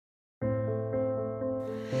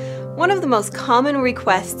One of the most common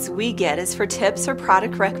requests we get is for tips or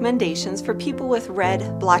product recommendations for people with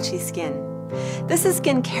red, blotchy skin. This is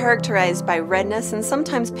skin characterized by redness and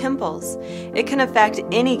sometimes pimples. It can affect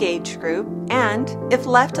any age group, and if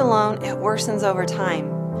left alone, it worsens over time.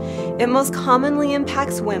 It most commonly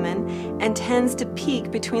impacts women and tends to peak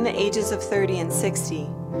between the ages of 30 and 60.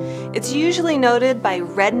 It's usually noted by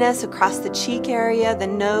redness across the cheek area, the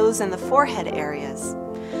nose, and the forehead areas.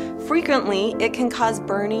 Frequently, it can cause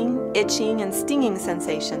burning, itching, and stinging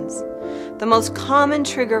sensations. The most common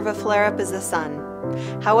trigger of a flare-up is the sun.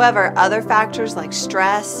 However, other factors like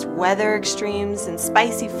stress, weather extremes, and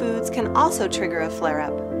spicy foods can also trigger a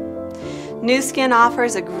flare-up. Nu Skin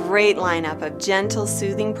offers a great lineup of gentle,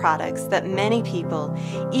 soothing products that many people,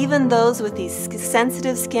 even those with these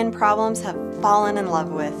sensitive skin problems, have fallen in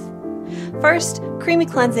love with. First, Creamy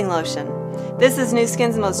Cleansing Lotion. This is Nu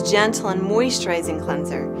Skin's most gentle and moisturizing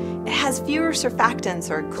cleanser. It has fewer surfactants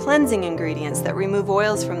or cleansing ingredients that remove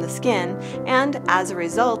oils from the skin, and as a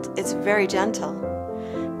result, it's very gentle.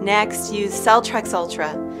 Next, use Celtrex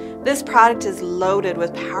Ultra. This product is loaded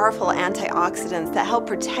with powerful antioxidants that help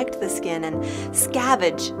protect the skin and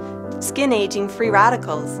scavenge skin-aging free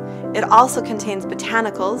radicals. It also contains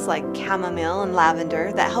botanicals like chamomile and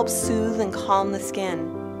lavender that help soothe and calm the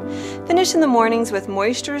skin. Finish in the mornings with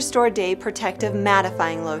Moisture Restore Day Protective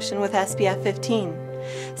Mattifying Lotion with SPF 15.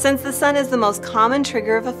 Since the sun is the most common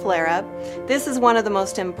trigger of a flare-up, this is one of the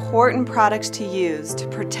most important products to use to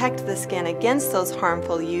protect the skin against those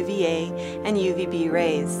harmful UVA and UVB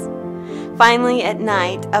rays. Finally, at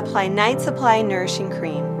night, apply Night Supply Nourishing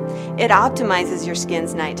Cream. It optimizes your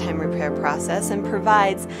skin's nighttime repair process and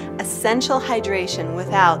provides essential hydration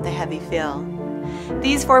without the heavy feel.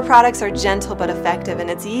 These 4 products are gentle but effective, and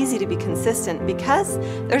it's easy to be consistent because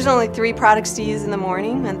there's only 3 products to use in the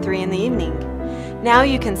morning and 3 in the evening. Now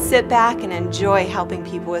you can sit back and enjoy helping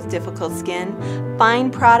people with difficult skin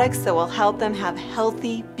find products that will help them have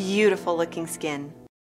healthy, beautiful looking skin.